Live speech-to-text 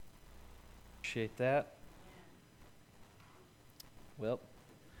Appreciate that. Well,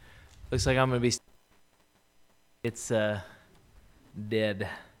 looks like I'm going to be... It's dead.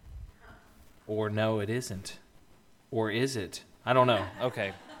 Or no, it isn't. Or is it? I don't know.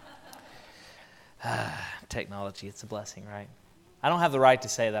 Okay. Technology, it's a blessing, right? I don't have the right to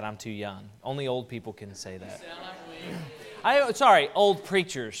say that. I'm too young. Only old people can say that. Sorry, old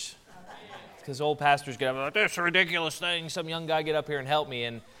preachers. Because old pastors get up like, this ridiculous thing. Some young guy get up here and help me,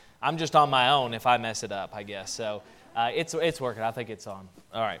 and I'm just on my own if I mess it up, I guess. So it's working. I think it's on.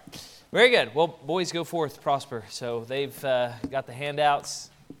 All right. Very good. Well, boys, go forth, prosper. So they've got the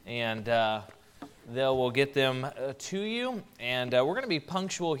handouts, and we'll get them to you. And we're going to be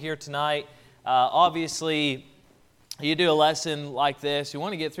punctual here tonight. Obviously, you do a lesson like this, you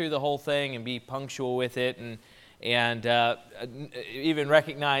want to get through the whole thing and be punctual with it, and even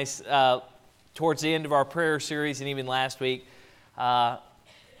recognize towards the end of our prayer series and even last week,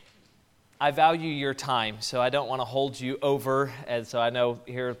 I value your time, so I don't want to hold you over. And so I know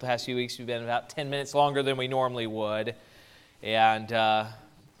here the past few weeks we've been about 10 minutes longer than we normally would, and the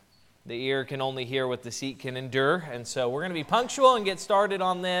ear can only hear what the seat can endure. And so we're going to be punctual and get started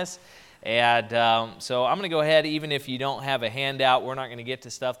on this. And so I'm going to go ahead, even if you don't have a handout, we're not going to get to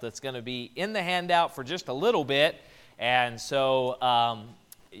stuff that's going to be in the handout for just a little bit. And so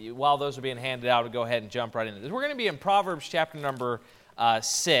while those are being handed out, we'll go ahead and jump right into this. We're going to be in Proverbs chapter number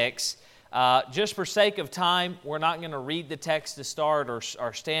 6. Just for sake of time, we're not going to read the text to start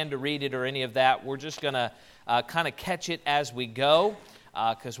or stand to read it or any of that. We're just going to kind of catch it as we go,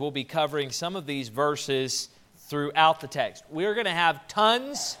 because we'll be covering some of these verses throughout the text. We're going to have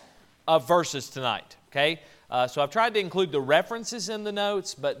tons of verses tonight, okay? So I've tried to include the references in the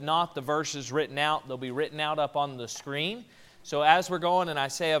notes, but not the verses written out. They'll be written out up on the screen. So as we're going and I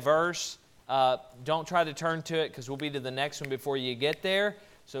say a verse, don't try to turn to it, because we'll be to the next one before you get there.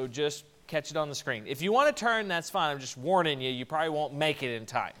 So just catch it on the screen. If you want to turn, that's fine. I'm just warning you, you probably won't make it in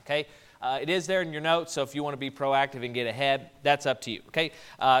time, okay? It is there in your notes, so if you want to be proactive and get ahead, that's up to you, okay?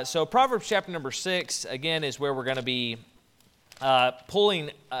 So Proverbs chapter number 6, again, is where we're going to be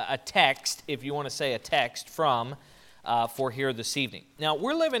pulling a text, if you want to say a text, from for here this evening. Now,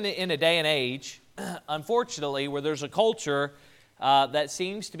 we're living in a day and age, unfortunately, where there's a culture that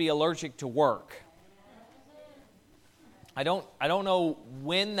seems to be allergic to work. I don't know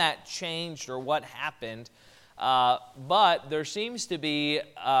when that changed or what happened, but there seems to be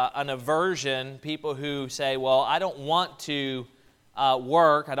an aversion, people who say, well, I don't want to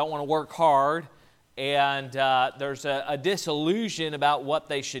work, I don't want to work hard, and there's a disillusion about what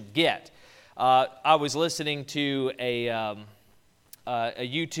they should get. I was listening to a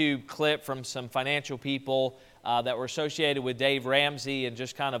YouTube clip from some financial people that were associated with Dave Ramsey, and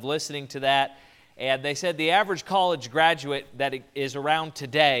just kind of listening to that. And they said the average college graduate that is around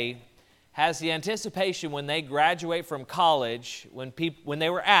today has the anticipation when they graduate from college, when they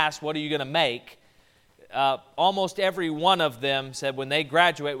were asked, what are you going to make? Almost every one of them said when they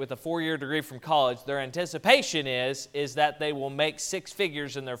graduate with a 4-year degree from college, their anticipation is that they will make 6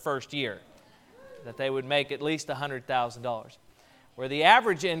 figures in their first year, that they would make at least $100,000. Where the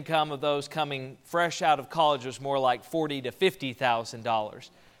average income of those coming fresh out of college was more like $40,000 to $50,000.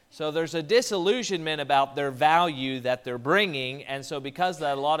 So there's a disillusionment about their value that they're bringing, and so because of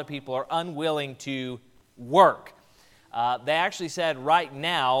that, a lot of people are unwilling to work. They actually said right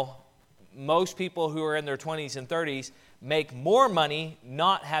now, most people who are in their 20s and 30s make more money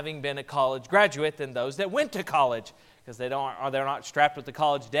not having been a college graduate than those that went to college, because they're not strapped with the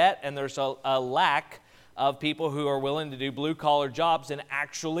college debt, and there's a lack of people who are willing to do blue-collar jobs and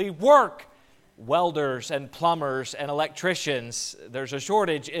actually work. Welders and plumbers and electricians, there's a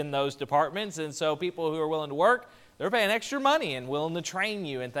shortage in those departments, and so people who are willing to work, they're paying extra money and willing to train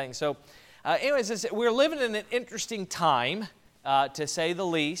you and things. So anyways, we're living in an interesting time, to say the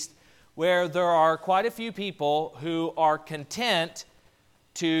least, where there are quite a few people who are content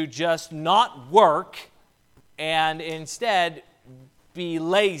to just not work and instead be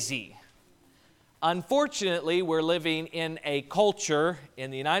lazy. Unfortunately, we're living in a culture in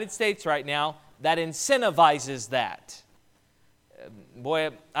the United States right now that incentivizes that.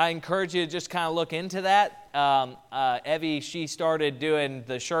 Boy, I encourage you to just kind of look into that. Evie, she started doing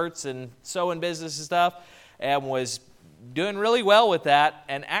the shirts and sewing business and stuff, and was doing really well with that.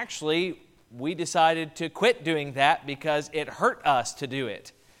 And actually, we decided to quit doing that because it hurt us to do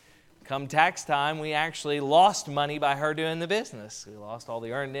it. Come tax time, we actually lost money by her doing the business. We lost all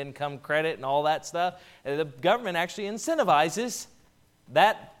the earned income credit and all that stuff. And the government actually incentivizes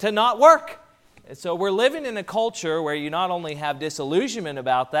that to not work. And so we're living in a culture where you not only have disillusionment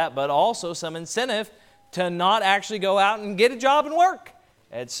about that, but also some incentive to not actually go out and get a job and work.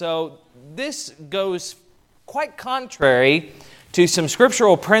 And so this goes quite contrary to some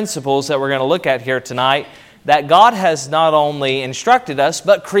scriptural principles that we're going to look at here tonight, that God has not only instructed us,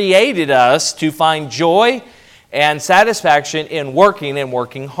 but created us to find joy and satisfaction in working and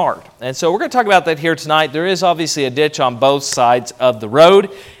working hard. And so we're going to talk about that here tonight. There is obviously a ditch on both sides of the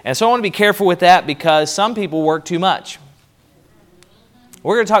road. And so I want to be careful with that because some people work too much.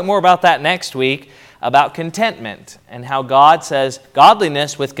 We're going to talk more about that next week, about contentment and how God says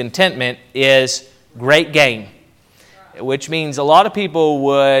godliness with contentment is great gain. Which means a lot of people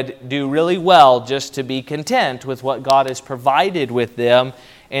would do really well just to be content with what God has provided with them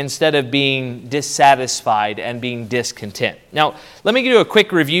instead of being dissatisfied and being discontent. Now, let me give you a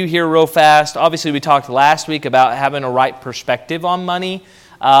quick review here real fast. Obviously, we talked last week about having a right perspective on money,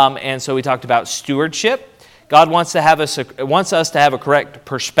 and so we talked about stewardship. God wants us to have a correct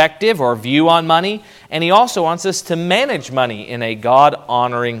perspective or view on money, and He also wants us to manage money in a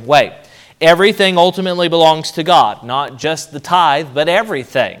God-honoring way. Everything ultimately belongs to God, not just the tithe, but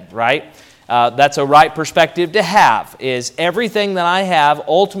everything, right? That's a right perspective to have, is everything that I have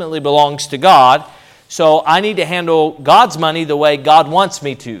ultimately belongs to God, so I need to handle God's money the way God wants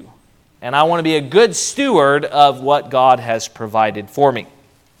me to. And I want to be a good steward of what God has provided for me.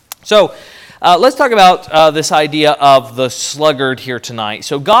 So, let's talk about this idea of the sluggard here tonight.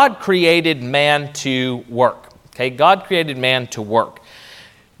 So God created man to work. Okay, God created man to work.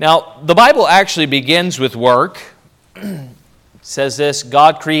 Now, the Bible actually begins with work. It says this,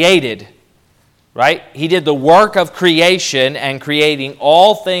 God created, right? He did the work of creation and creating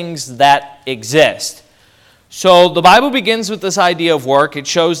all things that exist. So the Bible begins with this idea of work. It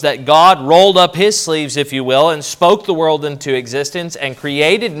shows that God rolled up His sleeves, if you will, and spoke the world into existence and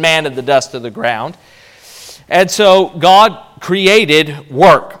created man in the dust of the ground. And so God created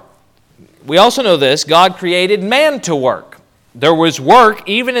work. We also know this, God created man to work. There was work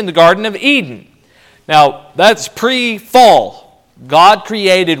even in the Garden of Eden. Now, that's pre-fall. God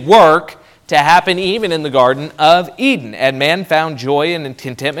created work to happen even in the Garden of Eden, and man found joy and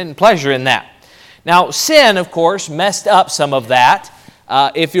contentment and pleasure in that. Now, sin, of course, messed up some of that.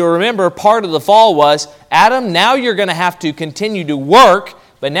 If you remember, part of the fall was, Adam, now you're going to have to continue to work,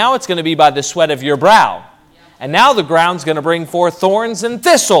 but now it's going to be by the sweat of your brow. And now the ground's going to bring forth thorns and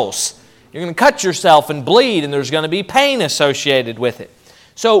thistles. You're going to cut yourself and bleed, and there's going to be pain associated with it.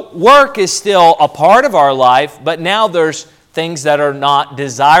 So work is still a part of our life, but now there's things that are not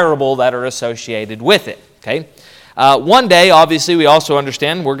desirable that are associated with it. Okay. One day, obviously, we also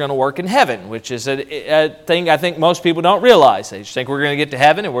understand we're going to work in heaven, which is a thing I think most people don't realize. They just think we're going to get to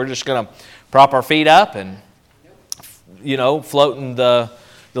heaven and we're just going to prop our feet up and, float in the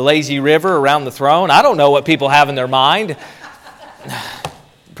lazy river around the throne. I don't know what people have in their mind.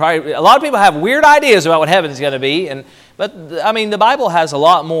 Probably, a lot of people have weird ideas about what heaven's going to be, but the Bible has a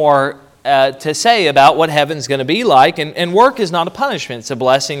lot more to say about what heaven's going to be like, and work is not a punishment, it's a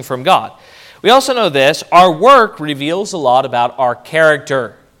blessing from God. We also know this, our work reveals a lot about our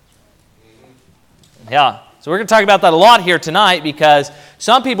character. Yeah, so we're going to talk about that a lot here tonight because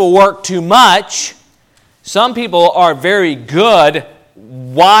some people work too much, some people are very good,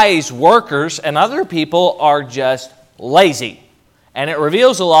 wise workers, and other people are just lazy. And it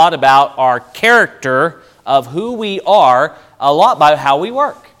reveals a lot about our character of who we are, a lot by how we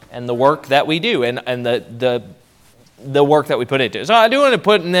work and the work that we do and the work that we put into it. So I do want to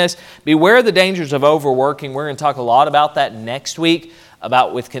put in this, beware the dangers of overworking. We're going to talk a lot about that next week,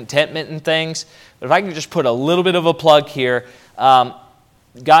 about with contentment and things. But if I can just put a little bit of a plug here,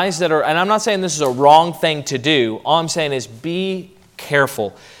 guys that are, and I'm not saying this is a wrong thing to do, all I'm saying is be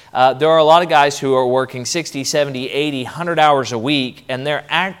careful. There are a lot of guys who are working 60, 70, 80, 100 hours a week, and they're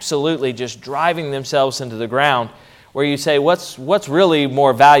absolutely just driving themselves into the ground, where you say, what's really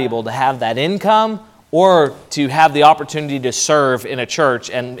more valuable, to have that income or to have the opportunity to serve in a church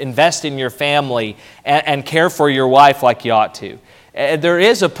and invest in your family and care for your wife like you ought to? There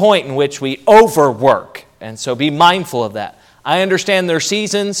is a point in which we overwork, and so be mindful of that. I understand there are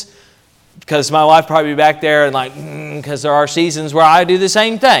seasons, because my wife probably be back there and because there are seasons where I do the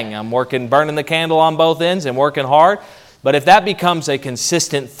same thing. I'm working, burning the candle on both ends and working hard. But if that becomes a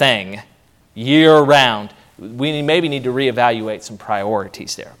consistent thing year-round, we maybe need to reevaluate some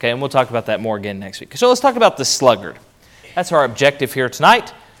priorities there. Okay, and we'll talk about that more again next week. So let's talk about the sluggard. That's our objective here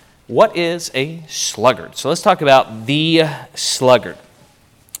tonight. What is a sluggard? So let's talk about the sluggard.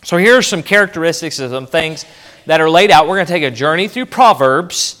 So here are some characteristics of some things that are laid out. We're going to take a journey through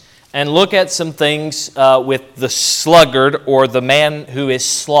Proverbs and look at some things with the sluggard, or the man who is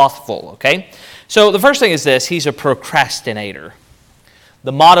slothful, okay? So the first thing is this, he's a procrastinator.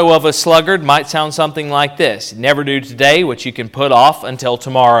 The motto of a sluggard might sound something like this: never do today what you can put off until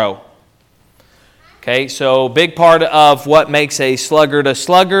tomorrow. Okay, so big part of what makes a sluggard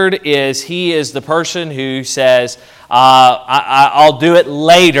is he is the person who says, I'll do it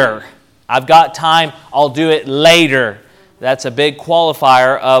later. I've got time, I'll do it later. That's a big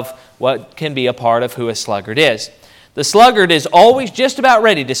qualifier of what can be a part of who a sluggard is. The sluggard is always just about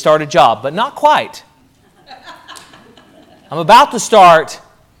ready to start a job, but not quite. I'm about to start,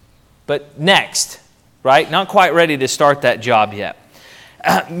 but next, right? Not quite ready to start that job yet.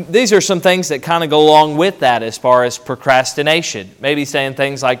 These are some things that kind of go along with that as far as procrastination. Maybe saying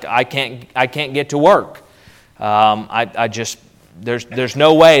things like, I can't get to work. There's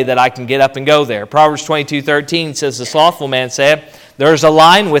no way that I can get up and go there. Proverbs 22:13 says, the slothful man saith, there is a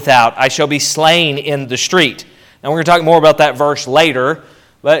lion without, I shall be slain in the street. Now we're going to talk more about that verse later,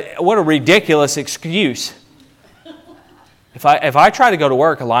 but what a ridiculous excuse. If I try to go to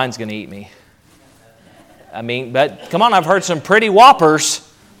work, a lion's going to eat me. I mean, but come on, I've heard some pretty whoppers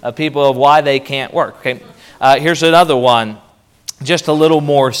of people of why they can't work. Okay, here's another one. Just a little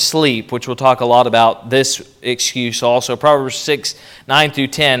more sleep, which we'll talk a lot about this excuse also. Proverbs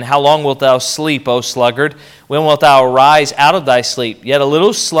 6:9-10. How long wilt thou sleep, O sluggard? When wilt thou arise out of thy sleep? Yet a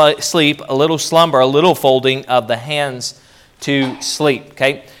little sleep, a little slumber, a little folding of the hands to sleep.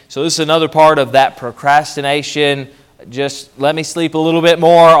 Okay, so this is another part of that procrastination. Just let me sleep a little bit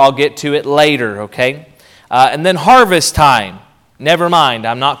more. I'll get to it later, okay? And then harvest time. Never mind,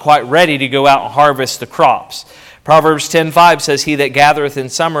 I'm not quite ready to go out and harvest the crops. Proverbs 10:5 says, he that gathereth in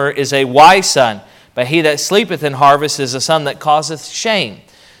summer is a wise son, but he that sleepeth in harvest is a son that causeth shame.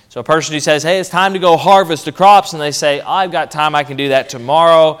 So a person who says, hey, it's time to go harvest the crops, and they say, I've got time, I can do that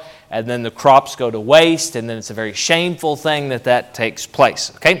tomorrow, and then the crops go to waste, and then it's a very shameful thing that takes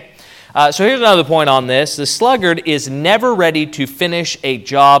place, okay? So here's another point on this. The sluggard is never ready to finish a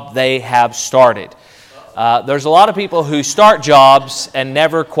job they have started. There's a lot of people who start jobs and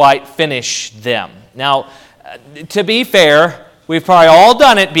never quite finish them. Now, to be fair, we've probably all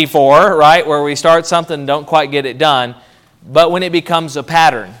done it before, right? Where we start something and don't quite get it done. But when it becomes a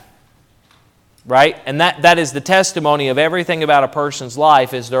pattern, right? And that is the testimony of everything about a person's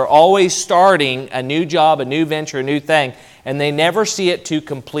life, is they're always starting a new job, a new venture, a new thing, and they never see it to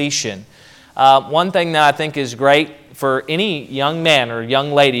completion. One thing that I think is great for any young man or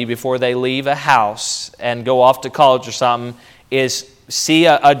young lady before they leave a house and go off to college or something is see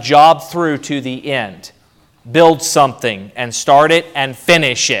a job through to the end. Build something and start it and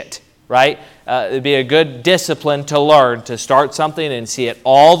finish it, right? It'd be a good discipline to learn to start something and see it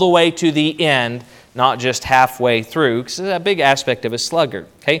all the way to the end, not just halfway through, because it's a big aspect of a sluggard.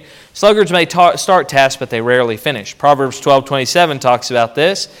 Okay, sluggards may start tasks, but they rarely finish. Proverbs 12:27 talks about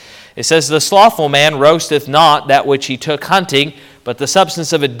this. It says, the slothful man roasteth not that which he took hunting, but the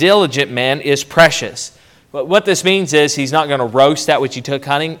substance of a diligent man is precious. But what this means is he's not going to roast that which he took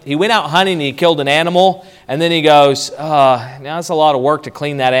hunting. He went out hunting and he killed an animal, and then he goes, now it's a lot of work to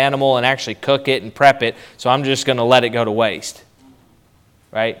clean that animal and actually cook it and prep it, so I'm just going to let it go to waste.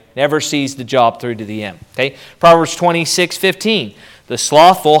 Right? Never sees the job through to the end. Okay? Proverbs 26:15. The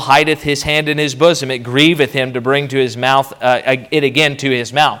slothful hideth his hand in his bosom. It grieveth him to bring to his mouth it again to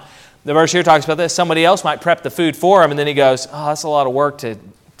his mouth. The verse here talks about this. Somebody else might prep the food for him, and then he goes, that's a lot of work to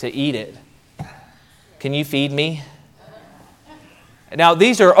eat it. Can you feed me? Now,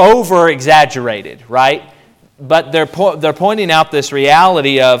 these are over-exaggerated, right? But they're pointing out this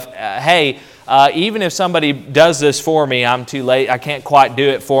reality of, hey, even if somebody does this for me, I'm too late. I can't quite do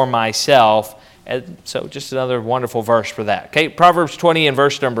it for myself. And so just another wonderful verse for that. Okay, Proverbs 20 and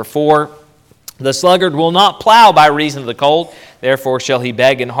verse number 4. The sluggard will not plow by reason of the cold, therefore shall he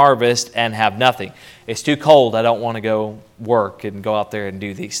beg and harvest and have nothing. It's too cold, I don't want to go work and go out there and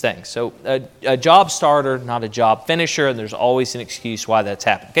do these things. So a job starter, not a job finisher, and there's always an excuse why that's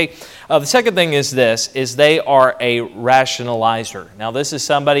happened. Okay, the second thing is this, is they are a rationalizer. Now this is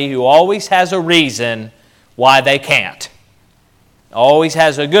somebody who always has a reason why they can't. Always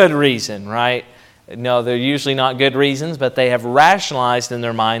has a good reason, right? No, they're usually not good reasons, but they have rationalized in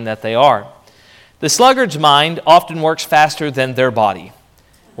their mind that they are. The sluggard's mind often works faster than their body.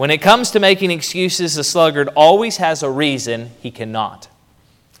 When it comes to making excuses, the sluggard always has a reason he cannot.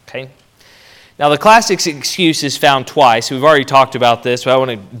 Okay? Now, the classic excuse is found twice. We've already talked about this, but I want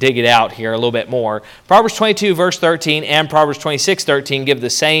to dig it out here a little bit more. Proverbs 22, verse 13, and Proverbs 26:13 give the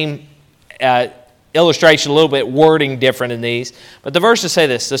same illustration, a little bit wording different in these. But the verses say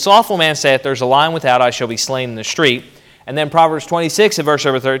this, the slothful man saith, there's a lion without, I shall be slain in the street. And then Proverbs 26 and verse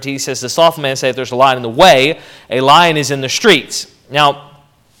number 13 says, the slothful man saith, there's a lion in the way, a lion is in the streets. Now,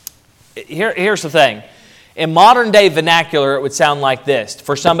 here's the thing. In modern day vernacular, it would sound like this.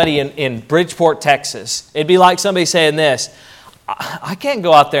 For somebody in Bridgeport, Texas, it'd be like somebody saying this: I can't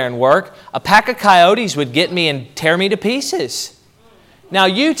go out there and work. A pack of coyotes would get me and tear me to pieces. Now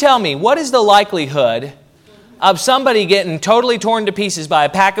you tell me, what is the likelihood of somebody getting totally torn to pieces by a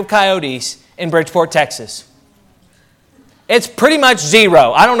pack of coyotes in Bridgeport, Texas? It's pretty much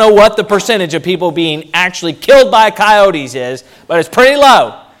zero. I don't know what the percentage of people being actually killed by coyotes is, but it's pretty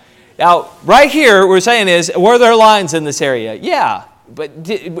low. Now, right here, what we're saying is, were there lions in this area? Yeah. But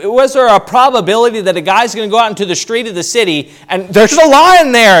was there a probability that a guy's going to go out into the street of the city and there's a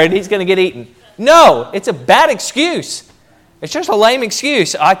lion there and he's going to get eaten? No. It's a bad excuse. It's just a lame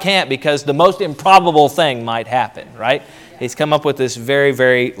excuse. I can't because the most improbable thing might happen, right? He's come up with this very,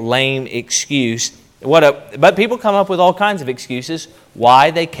 very lame excuse. But people come up with all kinds of excuses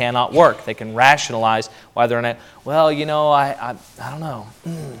why they cannot work. They can rationalize why they're not. Well, I don't know.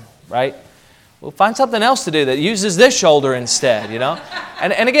 Right? Well, find something else to do that uses this shoulder instead,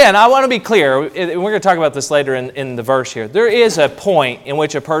 And again, I want to be clear. We're going to talk about this later in the verse here. There is a point in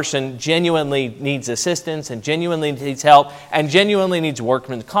which a person genuinely needs assistance and genuinely needs help and genuinely needs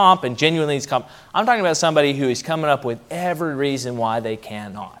workman's comp and genuinely needs comp. I'm talking about somebody who is coming up with every reason why they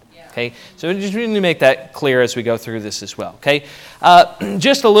cannot. Okay, so we just need to make that clear as we go through this as well. Okay,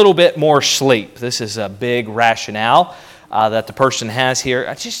 just a little bit more sleep. This is a big rationale that the person has here.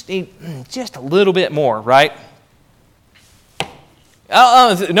 I just need just a little bit more, right?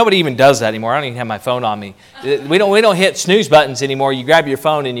 Nobody even does that anymore. I don't even have my phone on me. We don't hit snooze buttons anymore. You grab your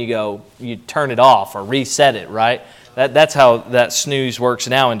phone and you turn it off or reset it, right? That's how that snooze works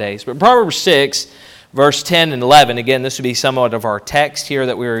nowadays. But Proverbs 6. Verse 10 and 11, again, this would be somewhat of our text here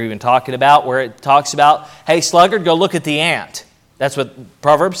that we were even talking about, where it talks about, hey, sluggard, go look at the ant. That's what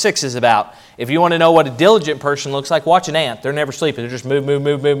Proverbs 6 is about. If you want to know what a diligent person looks like, watch an ant. They're never sleeping. They're just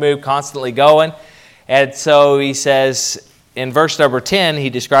move, constantly going. And so he says, in verse number 10, he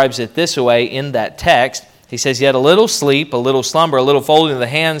describes it this way in that text. He says, yet a little sleep, a little slumber, a little folding of the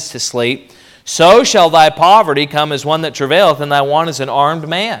hands to sleep, so shall thy poverty come as one that travaileth, and thy want as an armed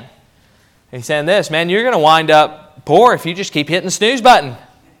man. He's saying this, man, you're going to wind up poor if you just keep hitting the snooze button.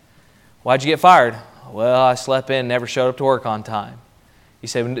 Why'd you get fired? Well, I slept in, never showed up to work on time. You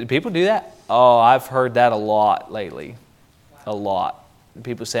say, do people do that? Oh, I've heard that a lot lately. A lot.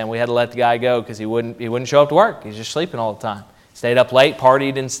 People saying we had to let the guy go because he wouldn't show up to work. He's just sleeping all the time. Stayed up late,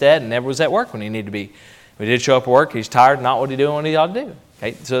 partied instead, and never was at work when he needed to be. When he did show up at work, he's tired, not what he's doing what he ought to do.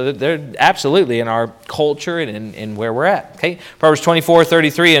 Okay, so they're absolutely in our culture and in where we're at. Okay, Proverbs 24,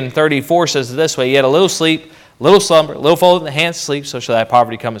 33, and 34 says it this way: yet a little sleep, little slumber, little fold in the hands to sleep, so shall thy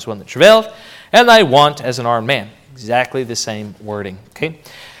poverty come as one that travaileth, and thy want as an armed man. Exactly the same wording. Okay,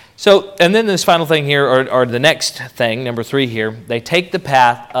 so and then this final thing here, or the next thing, number 3 here, they take the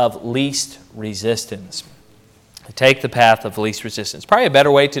path of least resistance. They take the path of least resistance. Probably a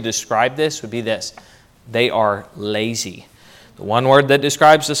better way to describe this would be this: they are lazy. The one word that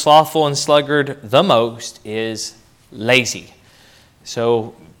describes the slothful and sluggard the most is lazy.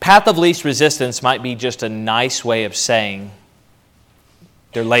 So path of least resistance might be just a nice way of saying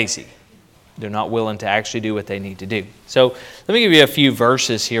they're lazy. They're not willing to actually do what they need to do. So let me give you a few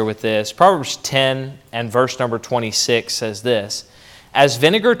verses here with this. Proverbs 10 and verse number 26 says this: as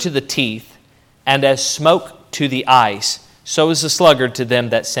vinegar to the teeth and as smoke to the eyes, so is the sluggard to them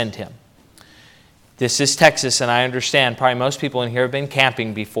that send him. This is Texas, and I understand probably most people in here have been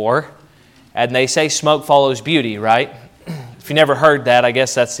camping before, and they say smoke follows beauty, right? If you never heard that, I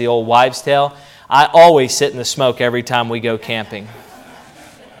guess that's the old wives' tale. I always sit in the smoke every time we go camping.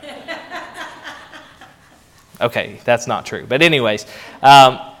 Okay, that's not true. But anyways,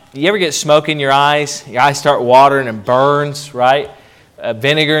 you ever get smoke in your eyes? Your eyes start watering and burns, right?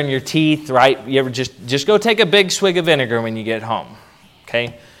 Vinegar in your teeth, right? You ever just go take a big swig of vinegar when you get home,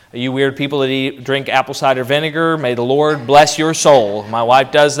 okay? You weird people that drink apple cider vinegar, may the Lord bless your soul. My wife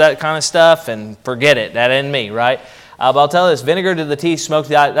does that kind of stuff, and forget it. That ain't me, right? But I'll tell you this: vinegar to the teeth, smoke to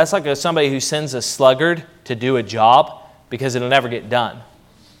the eye. That's like somebody who sends a sluggard to do a job because it'll never get done.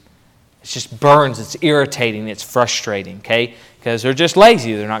 It just burns. It's irritating. It's frustrating, okay? Because they're just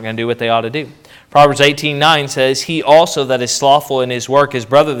lazy. They're not going to do what they ought to do. Proverbs 18:9 says, he also that is slothful in his work is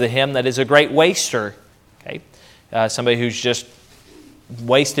brother to him that is a great waster. Okay, somebody who's just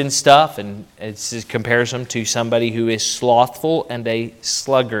wasting stuff, and it compares them to somebody who is slothful and a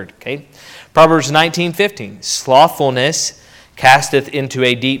sluggard. Okay, Proverbs 19:15, slothfulness casteth into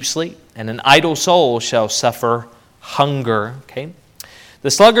a deep sleep, and an idle soul shall suffer hunger. Okay,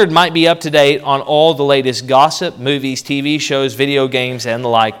 the sluggard might be up to date on all the latest gossip, movies, TV shows, video games, and the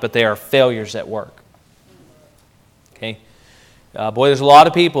like, but they are failures at work. Okay, Boy, there's a lot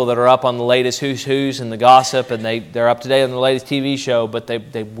of people that are up on the latest who's and the gossip, and they're up to date on the latest TV show, but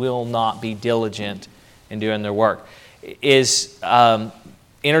they will not be diligent in doing their work. Is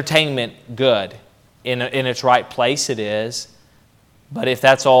entertainment good? In its right place it is, but if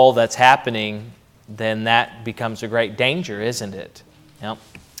that's all that's happening, then that becomes a great danger, isn't it? Yep.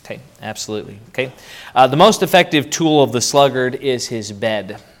 Okay, absolutely. Okay. The most effective tool of the sluggard is his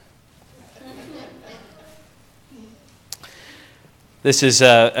bed. This is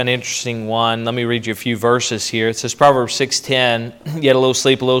an interesting one. Let me read you a few verses here. It says, Proverbs 6:10, yet a little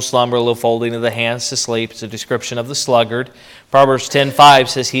sleep, a little slumber, a little folding of the hands to sleep. It's a description of the sluggard. Proverbs 10:5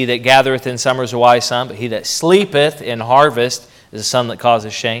 says, he that gathereth in summer is a wise son, but he that sleepeth in harvest is a son that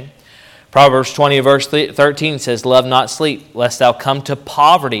causeth shame. Proverbs 20, verse 13 says, love not sleep, lest thou come to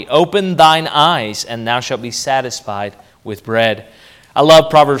poverty. Open thine eyes, and thou shalt be satisfied with bread. I love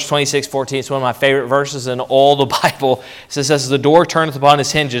Proverbs 26:14. It's one of my favorite verses in all the Bible. It says, as the door turneth upon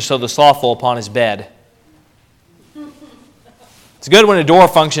his hinges, so the slothful upon his bed. It's good when a door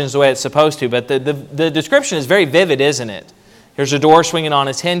functions the way it's supposed to, but the description is very vivid, isn't it? Here's a door swinging on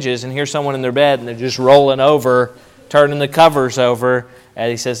its hinges, and here's someone in their bed, and they're just rolling over, turning the covers over.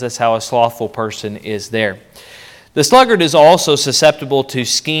 And he says that's how a slothful person is there. The sluggard is also susceptible to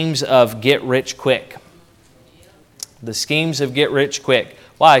schemes of get rich quick. The schemes of get rich quick.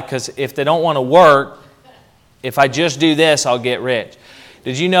 Why? Because if they don't want to work, if I just do this, I'll get rich.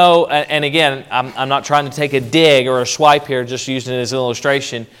 Did you know, and again, I'm not trying to take a dig or a swipe here, just using it as an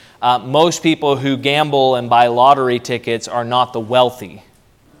illustration. Most people who gamble and buy lottery tickets are not the wealthy.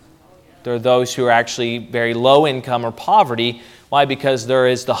 They're those who are actually very low income or poverty. Why? Because there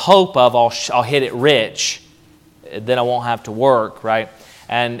is the hope of I'll hit it rich, then I won't have to work, right?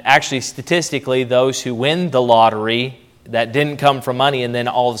 And actually, statistically, those who win the lottery that didn't come from money and then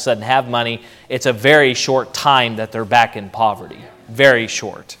all of a sudden have money, it's a very short time that they're back in poverty. Very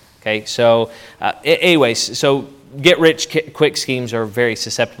short. Okay, so anyways, so get rich quick schemes are very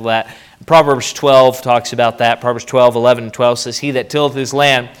susceptible to that. Proverbs 12 talks about that. Proverbs 12, 11, and 12 says, he that tilleth his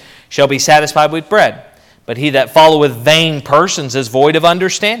land shall be satisfied with bread, but he that followeth vain persons is void of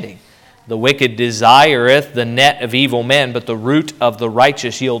understanding. The wicked desireth the net of evil men, but the root of the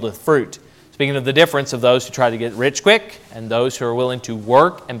righteous yieldeth fruit. Speaking of the difference of those who try to get rich quick and those who are willing to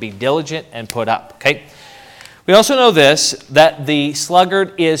work and be diligent and put up. Okay. We also know this, that the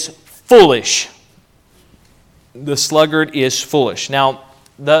sluggard is foolish. The sluggard is foolish. Now,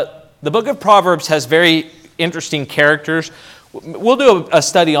 the book of Proverbs has very interesting characters. We'll do a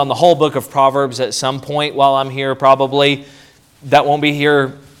study on the whole book of Proverbs at some point while I'm here, probably. That won't be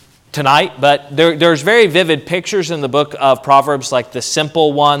here tonight, but there's very vivid pictures in the book of Proverbs, like the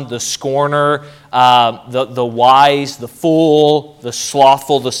simple one, the scorner, the wise, the fool, the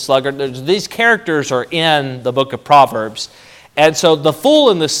slothful, the sluggard. These characters are in the book of Proverbs. And so the fool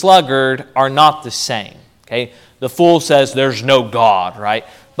and the sluggard are not the same. Okay? The fool says there's no God, right?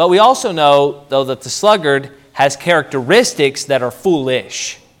 But we also know, though, that the sluggard has characteristics that are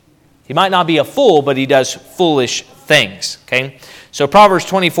foolish. He might not be a fool, but he does foolish things. Okay? So Proverbs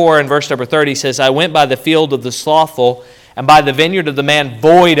 24 and verse number 30 says, I went by the field of the slothful and by the vineyard of the man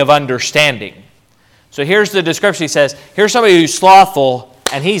void of understanding. So here's the description. He says, here's somebody who's slothful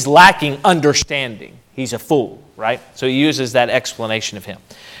and he's lacking understanding. He's a fool, right? So he uses that explanation of him.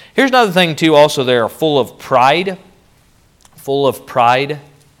 Here's another thing too also. They are full of pride. Full of pride.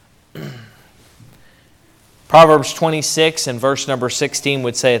 Proverbs 26 and verse number 16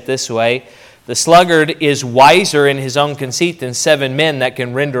 would say it this way. The sluggard is wiser in his own conceit than 7 men that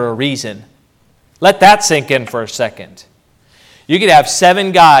can render a reason. Let that sink in for a second. You could have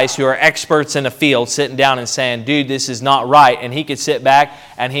 7 guys who are experts in a field sitting down and saying, dude, this is not right. And he could sit back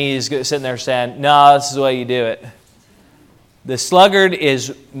and he's sitting there saying, no, this is the way you do it. The sluggard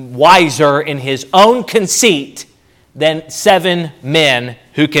is wiser in his own conceit than 7 men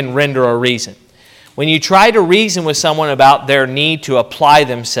who can render a reason. When you try to reason with someone about their need to apply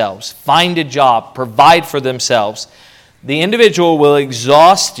themselves, find a job, provide for themselves, the individual will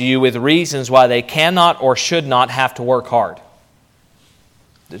exhaust you with reasons why they cannot or should not have to work hard.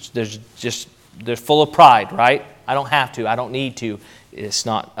 They're full of pride, right? I don't have to. I don't need to. It's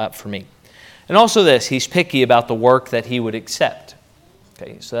not up for me. And also this, he's picky about the work that he would accept.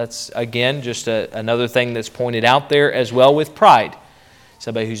 Okay, so that's, again, just another thing that's pointed out there as well with pride.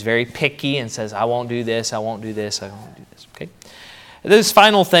 Somebody who's very picky and says, I won't do this, I won't do this, I won't do this. Okay. This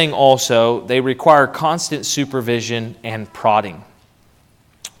final thing also, they require constant supervision and prodding.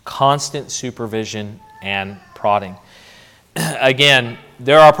 Constant supervision and prodding. Again,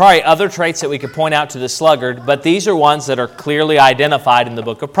 there are probably other traits that we could point out to the sluggard, but these are ones that are clearly identified in the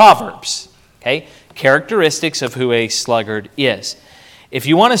book of Proverbs. Okay? characteristics of who a sluggard is. If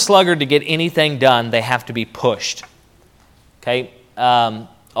you want a sluggard to get anything done, they have to be pushed. Okay?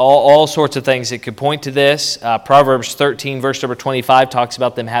 All sorts of things that could point to this. Proverbs 13, verse number 25, talks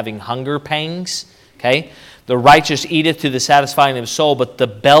about them having hunger pangs. Okay? The righteous eateth to the satisfying of soul, but the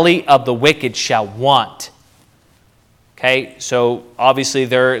belly of the wicked shall want. Okay? So obviously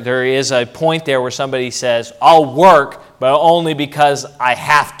there is a point there where somebody says, I'll work, but only because I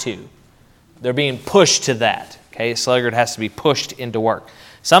have to. They're being pushed to that. Okay? A sluggard has to be pushed into work.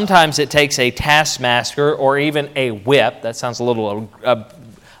 Sometimes it takes a taskmaster or even a whip. That sounds a little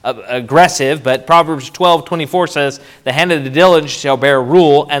aggressive, but Proverbs 12:24 says, the hand of the diligent shall bear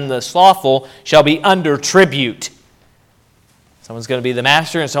rule, and the slothful shall be under tribute. Someone's going to be the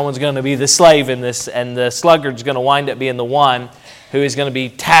master, and someone's going to be the slave in this, and the sluggard's going to wind up being the one who is going to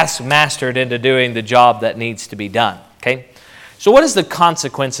be taskmastered into doing the job that needs to be done. Okay? So what is the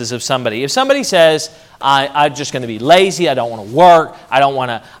consequences of somebody? If somebody says, I'm just going to be lazy, I don't want to work, I don't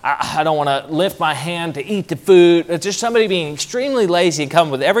want to lift my hand to eat the food. It's just somebody being extremely lazy and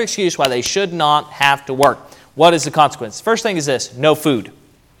coming with every excuse why they should not have to work. What is the consequence? First thing is this: no food.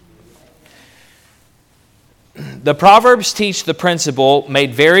 The Proverbs teach the principle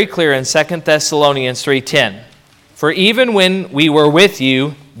made very clear in 2 Thessalonians 3:10. For even when we were with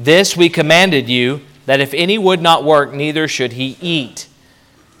you, this we commanded you, that if any would not work, neither should he eat.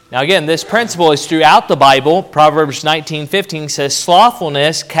 Now again, this principle is throughout the Bible. Proverbs 19:15 says,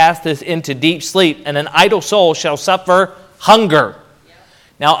 slothfulness casteth into deep sleep, and an idle soul shall suffer hunger.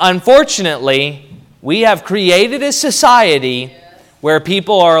 Now unfortunately, we have created a society where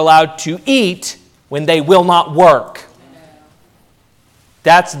people are allowed to eat when they will not work.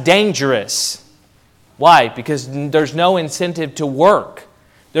 That's dangerous. Why? Because there's no incentive to work.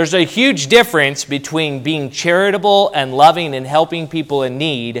 There's a huge difference between being charitable and loving and helping people in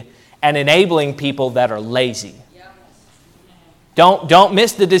need and enabling people that are lazy. Don't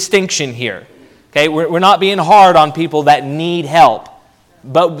miss the distinction here. Okay, we're not being hard on people that need help.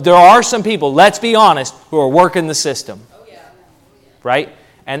 But there are some people, let's be honest, who are working the system. Right?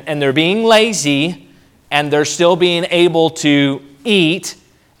 And they're being lazy, and they're still being able to eat.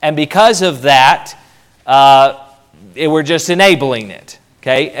 And because of that, we're just enabling it.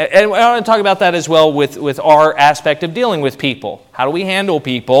 Okay, and I want to talk about that as well with our aspect of dealing with people. How do we handle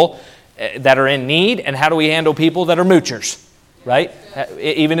people that are in need, and how do we handle people that are moochers, right?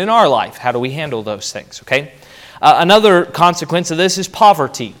 Even in our life, how do we handle those things, okay? Another consequence of this is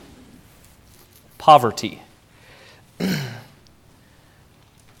poverty. Poverty.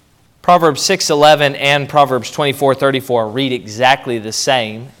 Proverbs 6:11 and Proverbs 24:34 read exactly the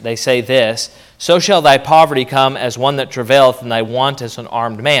same. They say this: so shall thy poverty come as one that travaileth, and thy want as an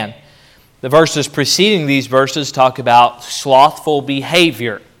armed man. The verses preceding these verses talk about slothful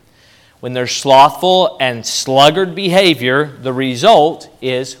behavior. When there's slothful and sluggard behavior, the result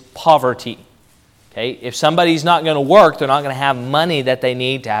is poverty. Okay? If somebody's not going to work, they're not going to have money that they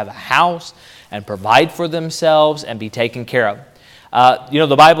need to have a house and provide for themselves and be taken care of.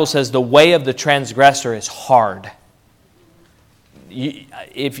 The Bible says the way of the transgressor is hard.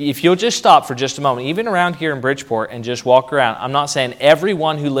 If you'll just stop for just a moment, even around here in Bridgeport, and just walk around, I'm not saying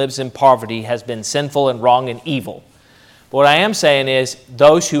everyone who lives in poverty has been sinful and wrong and evil. But what I am saying is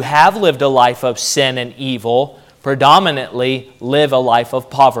those who have lived a life of sin and evil predominantly live a life of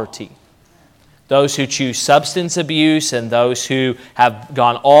poverty. Those who choose substance abuse and those who have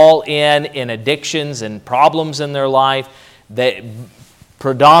gone all in addictions and problems in their life, they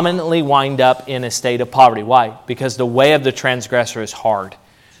predominantly wind up in a state of poverty. Why? Because the way of the transgressor is hard.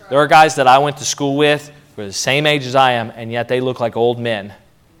 There are guys that I went to school with who are the same age as I am, and yet they look like old men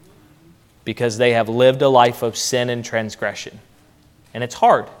because they have lived a life of sin and transgression. And it's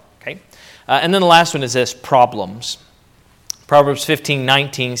hard. Okay. And then the last one is this: problems. Proverbs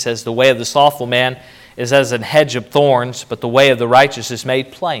 15:19 says, the way of the slothful man is as an hedge of thorns, but the way of the righteous is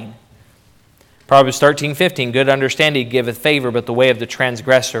made plain. Proverbs 13:15, good understanding giveth favor, but the way of the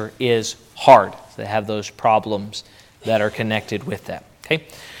transgressor is hard. So they have those problems that are connected with that. Okay,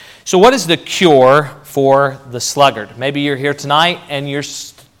 so what is the cure for the sluggard? Maybe you're here tonight and you're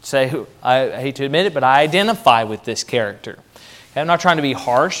say, I hate to admit it, but I identify with this character. Okay, I'm not trying to be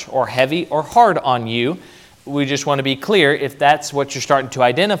harsh or heavy or hard on you. We just want to be clear. If that's what you're starting to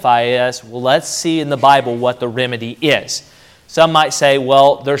identify as, well, let's see in the Bible what the remedy is. Some might say,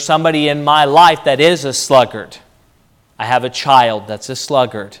 well, there's somebody in my life that is a sluggard. I have a child that's a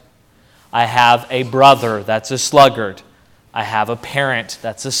sluggard. I have a brother that's a sluggard. I have a parent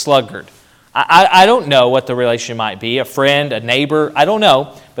that's a sluggard. I don't know what the relation might be, a friend, a neighbor, I don't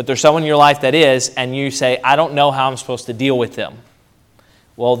know, but there's someone in your life that is, and you say, I don't know how I'm supposed to deal with them.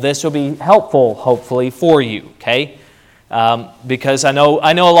 Well, this will be helpful, hopefully, for you, okay? Because I know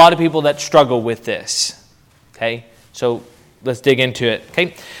a lot of people that struggle with this, okay? So let's dig into it,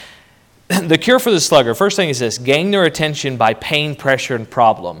 okay? The cure for the sluggard, first thing is this: gain their attention by pain, pressure, and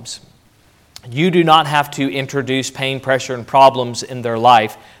problems. You do not have to introduce pain, pressure, and problems in their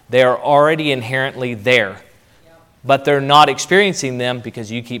life. They are already inherently there. But they're not experiencing them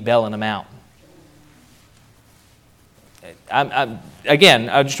because you keep bailing them out. Again,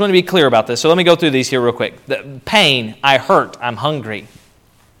 I just want to be clear about this. So let me go through these here real quick. The pain, I hurt, I'm hungry.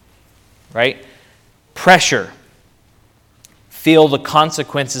 Right? Pressure, feel the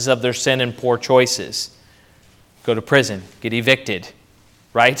consequences of their sin and poor choices. Go to prison, get evicted.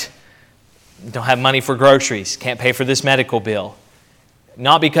 Right? Don't have money for groceries, can't pay for this medical bill.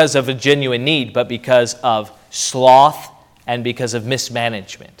 Not because of a genuine need, but because of sloth and because of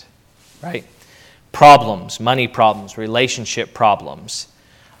mismanagement, right? Problems, money problems, relationship problems.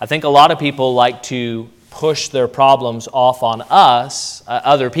 I think a lot of people like to push their problems off on us,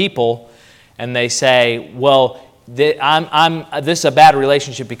 other people, and they say, well, this is a bad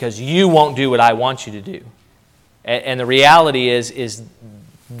relationship because you won't do what I want you to do. And the reality is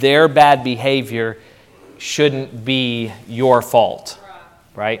their bad behavior shouldn't be your fault.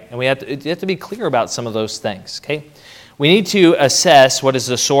 Right? And you have to be clear about some of those things, okay? We need to assess what is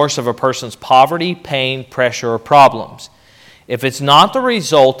the source of a person's poverty, pain, pressure, or problems. If it's not the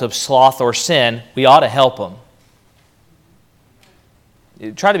result of sloth or sin, we ought to help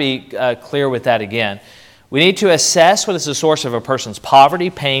them. Try to be clear with that again. We need to assess what is the source of a person's poverty,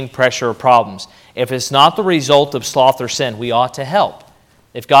 pain, pressure, or problems. If it's not the result of sloth or sin, we ought to help.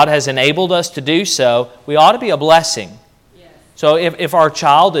 If God has enabled us to do so, we ought to be a blessing. So if our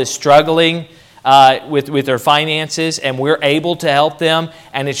child is struggling with their finances and we're able to help them,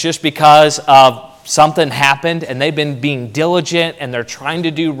 and it's just because of something happened and they've been being diligent and they're trying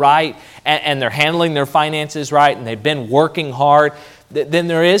to do right and they're handling their finances right and they've been working hard, then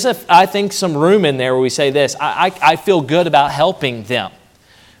there is, I think, some room in there where we say this: I feel good about helping them.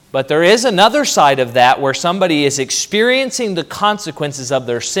 But there is another side of that where somebody is experiencing the consequences of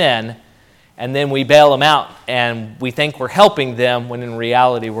their sin, and then we bail them out and we think we're helping them when in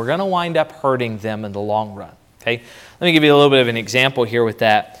reality we're going to wind up hurting them in the long run. Okay? Let me give you a little bit of an example here with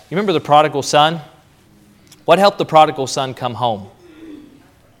that. You remember the prodigal son? What helped the prodigal son come home?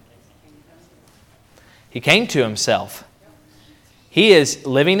 He came to himself. He is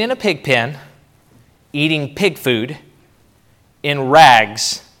living in a pig pen, eating pig food, in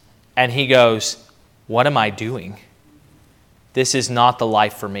rags, and he goes, "What am I doing? This is not the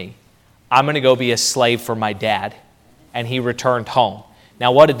life for me. I'm going to go be a slave for my dad." And he returned home.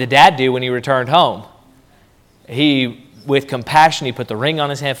 Now, what did the dad do when he returned home? He, with compassion, he put the ring on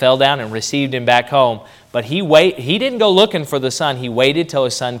his hand, fell down, and received him back home. But he didn't go looking for the son. He waited till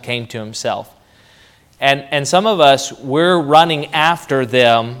his son came to himself. And some of us, we're running after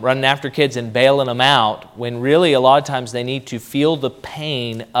them, running after kids and bailing them out, when really a lot of times they need to feel the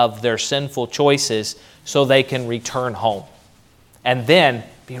pain of their sinful choices so they can return home. And then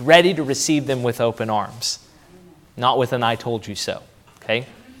be ready to receive them with open arms, not with an "I told you so," okay?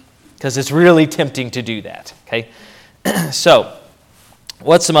 Because it's really tempting to do that, okay? So,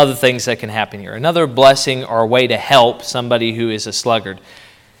 what's some other things that can happen here? Another blessing or way to help somebody who is a sluggard: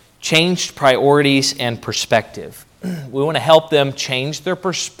 changed priorities and perspective. We want to help them change their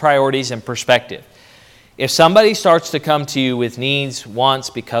priorities and perspective. If somebody starts to come to you with needs, wants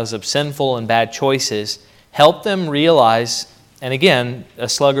because of sinful and bad choices, help them realize. And again, a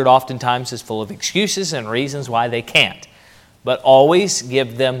sluggard oftentimes is full of excuses and reasons why they can't. But always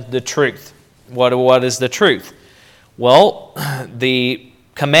give them the truth. What is the truth? Well, the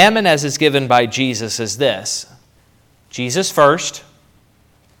commandment as is given by Jesus is this: Jesus first,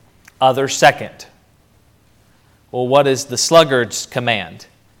 others second. Well, what is the sluggard's command?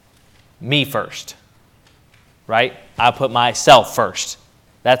 Me first. Right? I put myself first.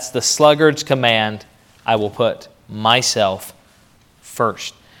 That's the sluggard's command. I will put myself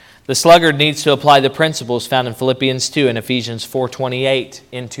first. The sluggard needs to apply the principles found in Philippians 2 and Ephesians 4:28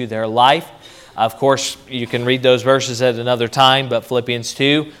 into their life. Of course, you can read those verses at another time, but Philippians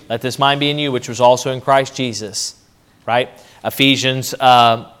 2, "Let this mind be in you, which was also in Christ Jesus." Right? Ephesians,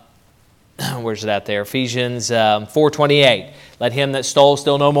 where's it at there? Ephesians 4:28. "Let him that stole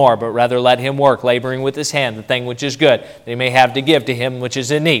steal no more, but rather let him work, laboring with his hand, the thing which is good, that he may have to give to him which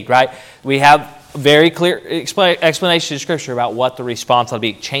is in need." Right? We have very clear explanation of Scripture about what the response ought to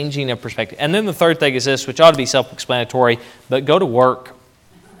be, changing of perspective. And then the third thing is this, which ought to be self-explanatory, but go to work.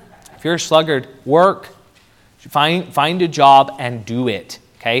 If you're a sluggard, work. Find a job and do it.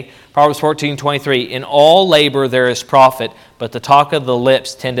 Okay? Proverbs 14:23, in all labor there is profit, but the talk of the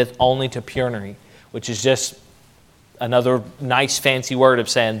lips tendeth only to penury, which is just another nice fancy word of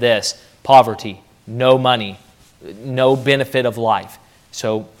saying this: poverty, no money, no benefit of life.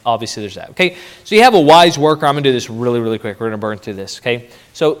 So obviously there's that. Okay, so you have a wise worker. I'm going to do this really, really quick. We're going to burn through this. Okay,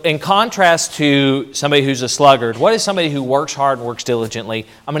 so in contrast to somebody who's a sluggard, what is somebody who works hard and works diligently?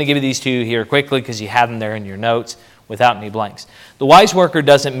 I'm going to give you these two here quickly because you have them there in your notes without any blanks. The wise worker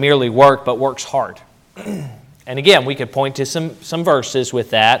doesn't merely work, but works hard. And again, we could point to some verses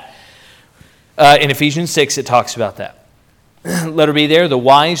with that. In Ephesians 6, it talks about that. Letter B there, the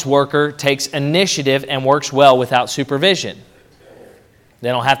wise worker takes initiative and works well without supervision. They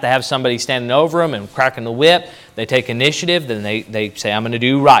don't have to have somebody standing over them and cracking the whip. They take initiative, then they say, I'm going to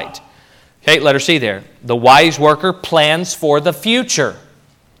do right. Okay, letter C there. The wise worker plans for the future.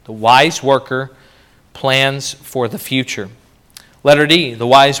 The wise worker plans for the future. Letter D, the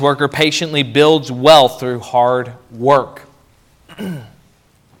wise worker patiently builds wealth through hard work.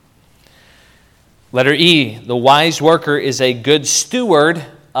 Letter E, the wise worker is a good steward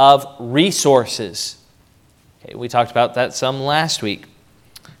of resources. Okay, we talked about that some last week.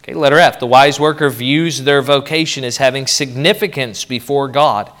 Okay, letter F, the wise worker views their vocation as having significance before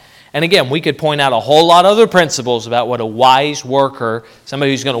God. And again, we could point out a whole lot of other principles about what a wise worker,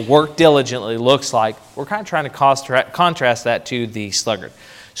 somebody who's going to work diligently, looks like. We're kind of trying to contrast that to the sluggard.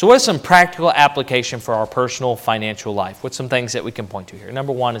 So what is some practical application for our personal financial life? What's some things that we can point to here?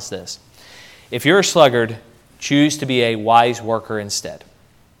 Number one is this. If you're a sluggard, choose to be a wise worker instead.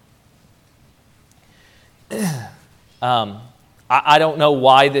 I don't know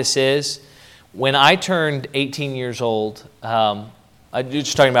why this is. When I turned 18 years old, I'm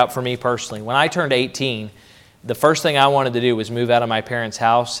just talking about for me personally. When I turned 18, the first thing I wanted to do was move out of my parents'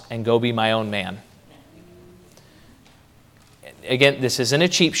 house and go be my own man. Again, this isn't a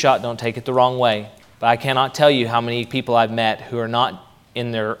cheap shot. Don't take it the wrong way. But I cannot tell you how many people I've met who are not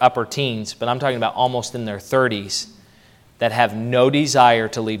in their upper teens, but I'm talking about almost in their 30s, that have no desire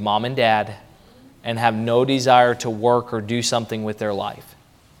to leave mom and dad and have no desire to work or do something with their life.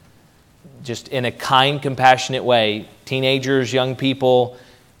 Just in a kind, compassionate way. Teenagers, young people,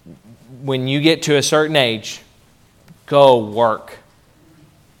 when you get to a certain age, go work.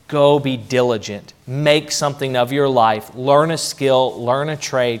 Go be diligent. Make something of your life. Learn a skill, learn a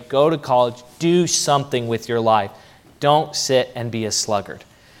trade, go to college, do something with your life. Don't sit and be a sluggard.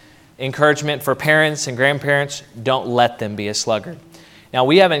 Encouragement for parents and grandparents, don't let them be a sluggard. Now,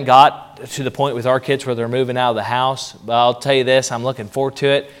 we haven't got to the point with our kids where they're moving out of the house, but I'll tell you this, I'm looking forward to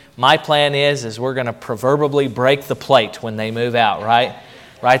it. My plan is we're going to proverbially break the plate when they move out, right?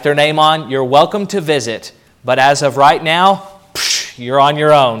 Write their name on, you're welcome to visit, but as of right now, you're on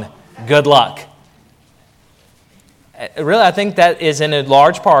your own. Good luck. Really, I think that is in a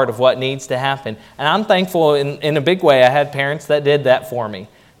large part of what needs to happen. And I'm thankful in a big way I had parents that did that for me.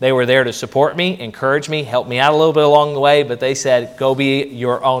 They were there to support me, encourage me, help me out a little bit along the way, but they said, go be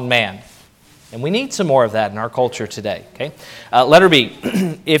your own man. And we need some more of that in our culture today. Okay. Letter B,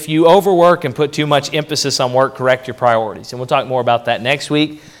 if you overwork and put too much emphasis on work, correct your priorities. And we'll talk more about that next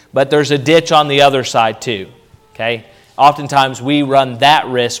week, but there's a ditch on the other side too. Okay. Oftentimes we run that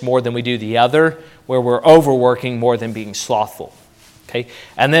risk more than we do the other, where we're overworking more than being slothful. Okay?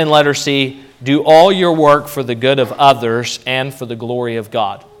 And then letter C, do all your work for the good of others and for the glory of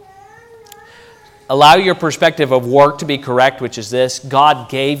God. Allow your perspective of work to be correct, which is this: God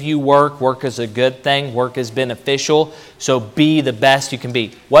gave you work. Work is a good thing. Work is beneficial. So be the best you can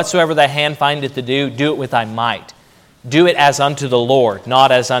be. Whatsoever thy hand findeth to do, do it with thy might. Do it as unto the Lord,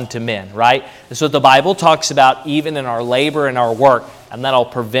 not as unto men, right? That's what the Bible talks about even in our labor and our work, and that'll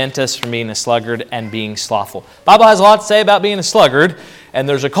prevent us from being a sluggard and being slothful. The Bible has a lot to say about being a sluggard, and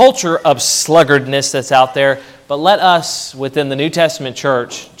there's a culture of sluggardness that's out there, but let us, within the New Testament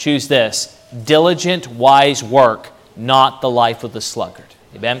church, choose this: diligent, wise work, not the life of the sluggard.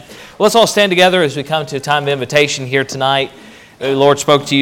 Amen? Well, let's all stand together as we come to a time of invitation here tonight. The Lord spoke to you.